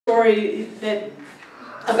story that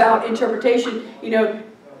about interpretation. You know,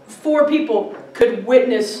 4 people could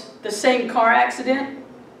witness the same car accident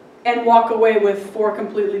and walk away with 4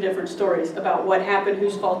 completely different stories about what happened,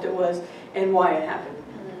 whose fault it was, and why it happened.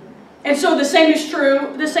 And so the same is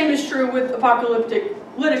true. The same is true with apocalyptic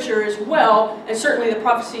literature as well, and certainly the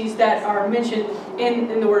prophecies that are mentioned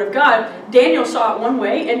in the Word of God. Daniel saw it one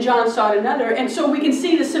way, and John saw it another. And so we can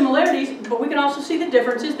see the similarities, but we can also see the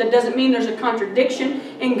differences. That doesn't mean there's a contradiction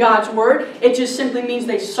in God's Word. It just simply means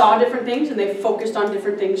they saw different things, and they focused on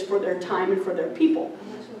different things for their time and for their people.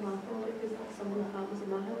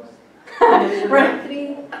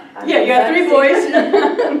 Right. Yeah, you got 3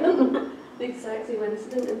 boys. The exact same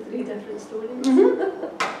incident in 3 different stories.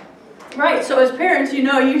 Mm-hmm. Right, so as parents, you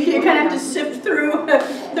know, you kind of have to sift through.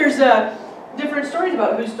 There's different stories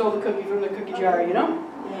about who stole the cookie from the cookie jar, you know?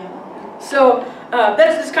 Yeah. So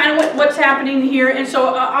that's just kind of what's happening here. And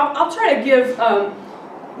so I'll try to give,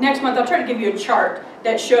 next month, I'll try to give you a chart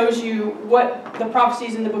that shows you what the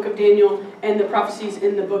prophecies in the book of Daniel and the prophecies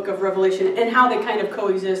in the book of Revelation and how they kind of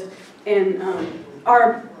coexist and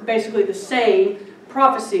are basically the same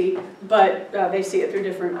prophecy, but they see it through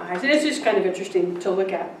different eyes. And it's just kind of interesting to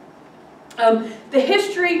look at. The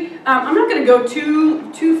history, I'm not going to go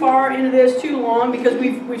too far into this, too long, because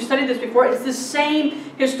we've studied this before. It's the same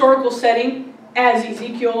historical setting as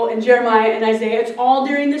Ezekiel and Jeremiah and Isaiah. It's all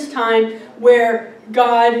during this time where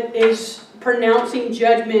God is pronouncing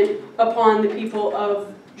judgment upon the people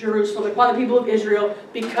of Jerusalem, upon the people of Israel,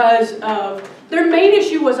 because of their main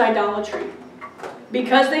issue was idolatry.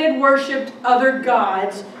 Because they had worshipped other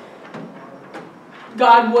gods,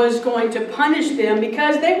 God was going to punish them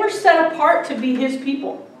because they were set apart to be His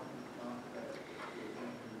people.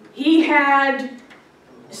 He had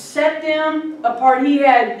set them apart. He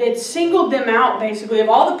had singled them out, basically, of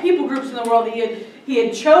all the people groups in the world. He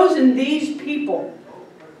had chosen these people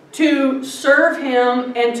to serve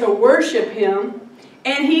Him and to worship Him.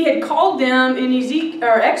 And He had called them in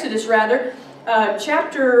Exodus,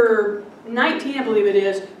 chapter 19, I believe it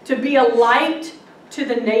is, to be a light to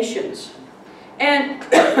the nations. And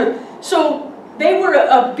so they were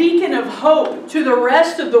a beacon of hope to the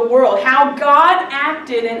rest of the world. How God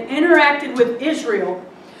acted and interacted with Israel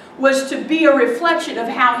was to be a reflection of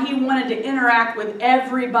how He wanted to interact with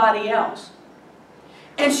everybody else.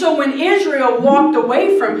 And so when Israel walked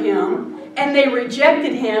away from Him and they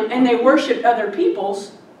rejected Him and they worshipped other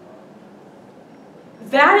peoples,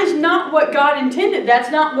 that is not what God intended. That's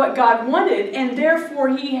not what God wanted. And therefore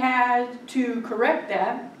He had to correct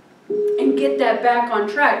that and get that back on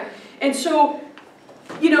track. And so,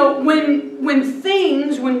 you know,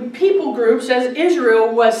 when people groups, as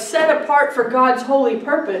Israel, was set apart for God's holy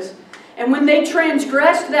purpose, and when they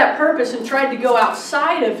transgressed that purpose and tried to go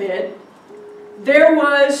outside of it, there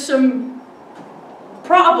was some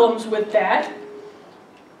problems with that.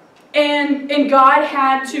 And God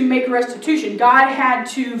had to make restitution. God had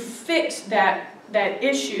to fix that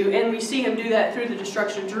issue, and we see Him do that through the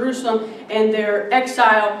destruction of Jerusalem and their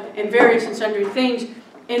exile and various and sundry things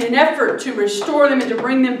in an effort to restore them and to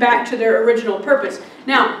bring them back to their original purpose.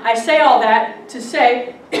 Now, I say all that to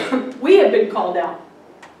say we have been called out.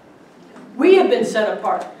 We have been set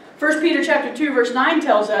apart. 1 Peter chapter 2 verse 9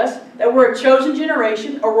 tells us that we're a chosen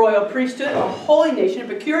generation, a royal priesthood, a holy nation, a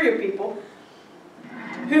peculiar people,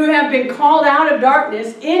 who have been called out of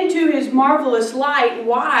darkness into His marvelous light.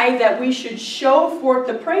 Why? That we should show forth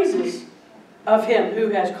the praises of Him who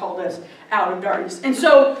has called us out of darkness. And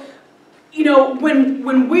so, you know,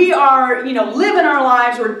 when we are, you know, living our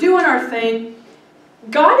lives, we're doing our thing,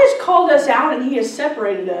 God has called us out and He has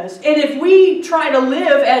separated us. And if we try to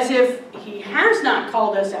live as if He has not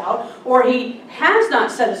called us out, or He has not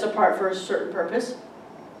set us apart for a certain purpose,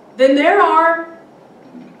 then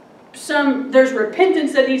there's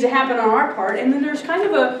repentance that needs to happen on our part, and then there's kind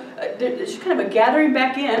of a gathering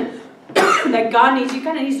back in that God needs. He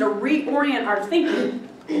kind of needs to reorient our thinking,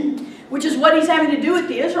 which is what He's having to do with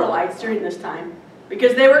the Israelites during this time,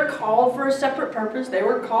 because they were called for a separate purpose. They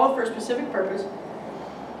were called for a specific purpose,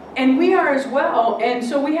 and we are as well. And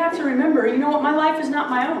so we have to remember, you know what? My life is not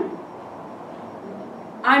my own.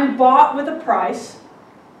 I'm bought with a price.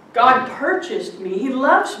 God purchased me. He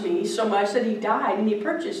loves me so much that He died and He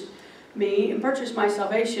purchased me and purchased my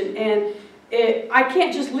salvation. And I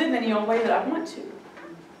can't just live any old way that I want to,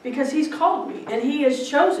 because He's called me and He has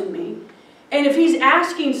chosen me. And if He's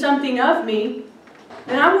asking something of me,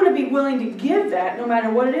 then I'm going to be willing to give that no matter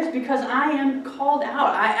what it is, because I am called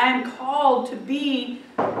out. I am called to be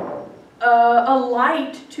a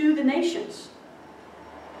light to the nations.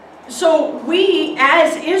 So we,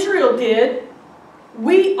 as Israel did,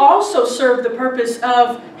 we also serve the purpose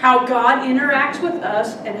of how God interacts with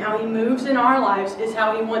us and how He moves in our lives is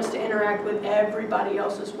how He wants to interact with everybody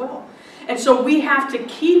else as well. And so we have to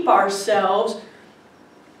keep ourselves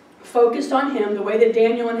focused on Him the way that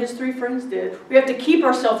Daniel and his 3 friends did. We have to keep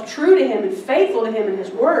ourselves true to Him and faithful to Him and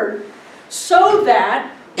His Word so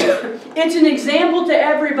that it's an example to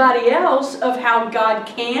everybody else of how God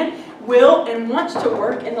can, will, and wants to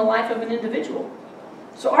work in the life of an individual.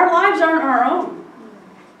 So our lives aren't our own.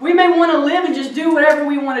 We may want to live and just do whatever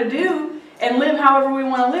we want to do and live however we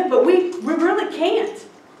want to live, but we really can't.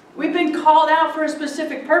 We've been called out for a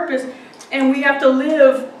specific purpose, and we have to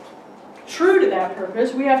live true to that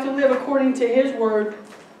purpose. We have to live according to His Word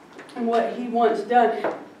and what He wants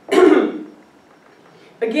done.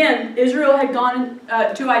 Again, Israel had gone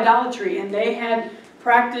to idolatry, and they had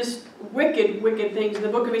practiced wicked, wicked things. In the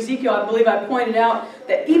book of Ezekiel, I believe I pointed out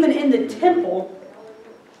that even in the temple,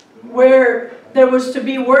 where there was to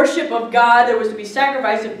be worship of God, there was to be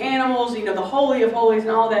sacrifice of animals, the Holy of Holies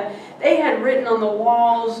and all that, they had written on the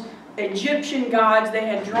walls Egyptian gods. They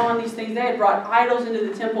had drawn these things. They had brought idols into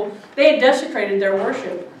the temple. They had desecrated their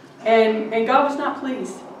worship. And God was not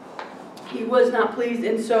pleased. He was not pleased.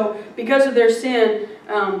 And so, because of their sin,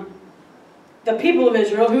 the people of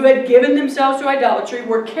Israel, who had given themselves to idolatry,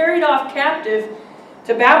 were carried off captive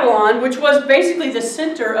to Babylon, which was basically the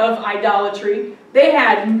center of idolatry. They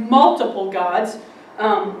had multiple gods.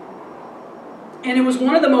 And it was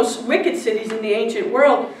one of the most wicked cities in the ancient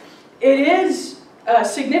world. It is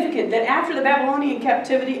significant that after the Babylonian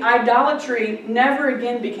captivity, idolatry never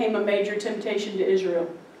again became a major temptation to Israel.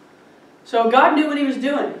 So God knew what He was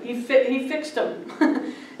doing. He fixed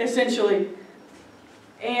them, essentially.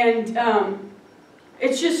 And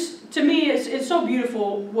it's just, to me, it's so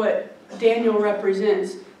beautiful what Daniel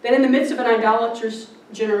represents. That in the midst of an idolatrous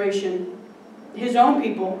generation, his own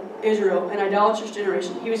people, Israel, an idolatrous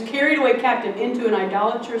generation, he was carried away captive into an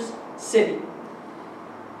idolatrous city.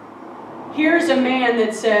 Here's a man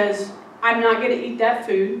that says, I'm not going to eat that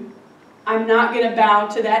food. I'm not going to bow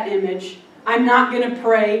to that image. I'm not going to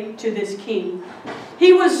pray to this king.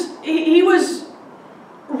 He was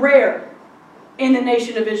rare in the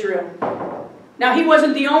nation of Israel. Now, he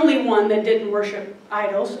wasn't the only one that didn't worship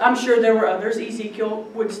idols. I'm sure there were others. Ezekiel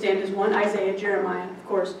would stand as one. Isaiah, Jeremiah, of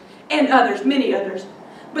course. And others, many others.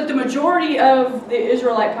 But the majority of the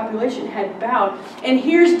Israelite population had bowed. And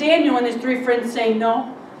here's Daniel and his 3 friends saying,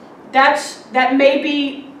 no, that may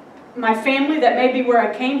be my family, that may be where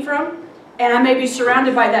I came from, and I may be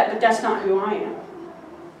surrounded by that, but that's not who I am.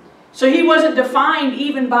 So he wasn't defined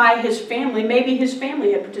even by his family. Maybe his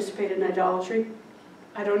family had participated in idolatry.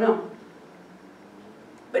 I don't know.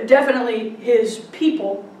 But definitely his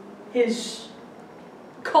people, his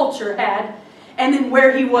culture had. And then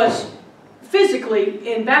where he was physically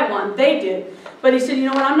in Babylon, they did. But he said, you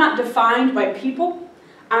know what, I'm not defined by people.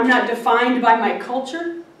 I'm not defined by my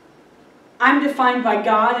culture. I'm defined by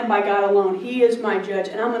God and by God alone. He is my judge,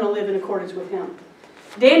 and I'm going to live in accordance with Him.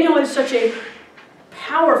 Daniel is such a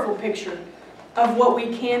powerful picture of what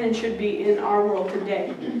we can and should be in our world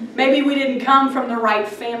today. Maybe we didn't come from the right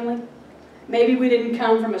family. Maybe we didn't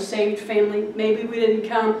come from a saved family. Maybe we didn't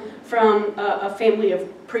come from a family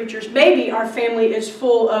of preachers. Maybe our family is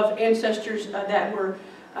full of ancestors that were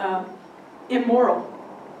immoral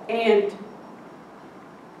and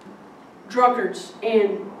drunkards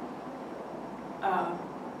and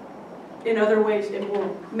in other ways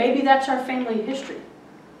immoral. Maybe that's our family history.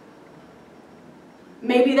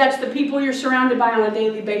 Maybe that's the people you're surrounded by on a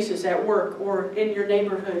daily basis at work or in your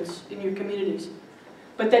neighborhoods, in your communities.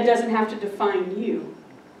 But that doesn't have to define you.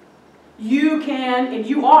 You can, and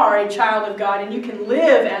you are a child of God, and you can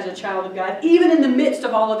live as a child of God, even in the midst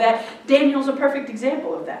of all of that. Daniel's a perfect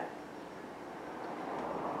example of that.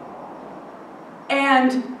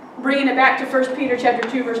 And bringing it back to 1 Peter chapter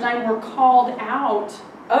 2, verse 9, we're called out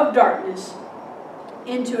of darkness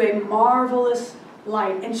into a marvelous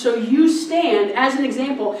light. And so you stand as an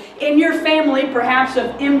example in your family, perhaps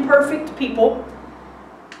of imperfect people,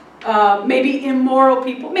 maybe immoral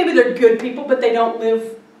people. Maybe they're good people, but they don't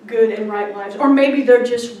live good and right lives. Or maybe they're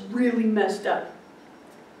just really messed up.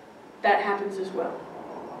 That happens as well.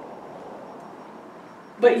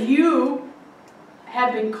 But you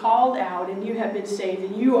have been called out, and you have been saved,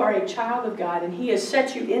 and you are a child of God, and He has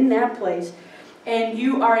set you in that place, and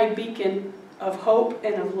you are a beacon of hope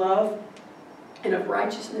and of love and of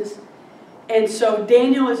righteousness. And so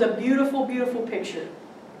Daniel is a beautiful, beautiful picture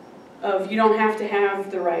of you don't have to have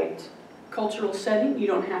the right cultural setting, you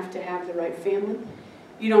don't have to have the right family,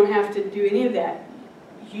 you don't have to do any of that.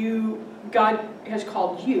 God has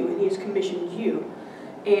called you, and He has commissioned you,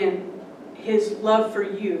 and His love for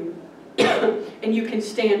you and you can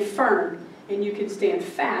stand firm, and you can stand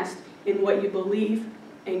fast in what you believe,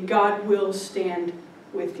 and God will stand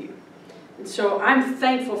with you. And so I'm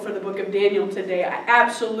thankful for the book of Daniel today. I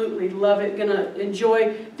absolutely love it. Going to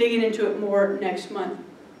enjoy digging into it more next month.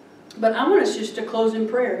 But I want us just to close in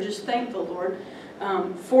prayer. Just thank the Lord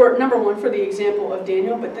for, number one, for the example of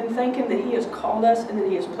Daniel, but then thank Him that He has called us, and that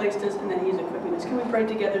He has placed us, and that He is equipping us. Can we pray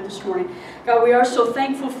together this morning? God, we are so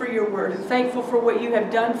thankful for your word, and thankful for what you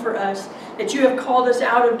have done for us, that you have called us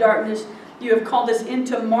out of darkness. You have called us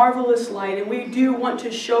into marvelous light, and we do want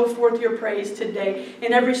to show forth your praise today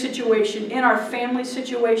in every situation, in our family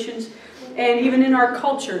situations, and even in our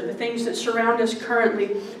culture, the things that surround us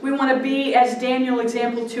currently. We want to be, as Daniel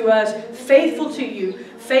example to us, faithful to you,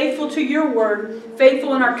 faithful to your word,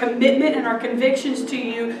 faithful in our commitment and our convictions to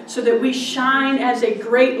you, so that we shine as a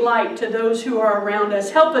great light to those who are around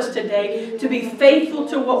us. Help us today to be faithful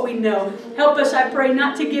to what we know. Help us, I pray,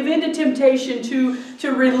 not to give in to temptation,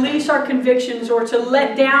 to release our convictions or to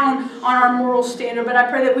let down on our moral standard. But I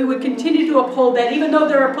pray that we would continue to uphold that, even though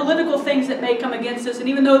there are political things that may come against us, and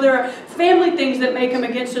even though there are family things that may come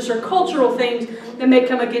against us, or cultural things that may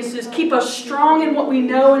come against us. Keep us strong in what we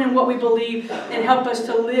know and in what we believe, and help us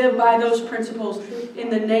to live by those principles. In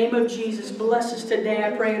the name of Jesus, bless us today,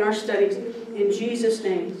 I pray, in our studies. In Jesus'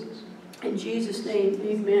 name. In Jesus' name,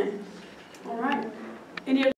 amen. All right. Any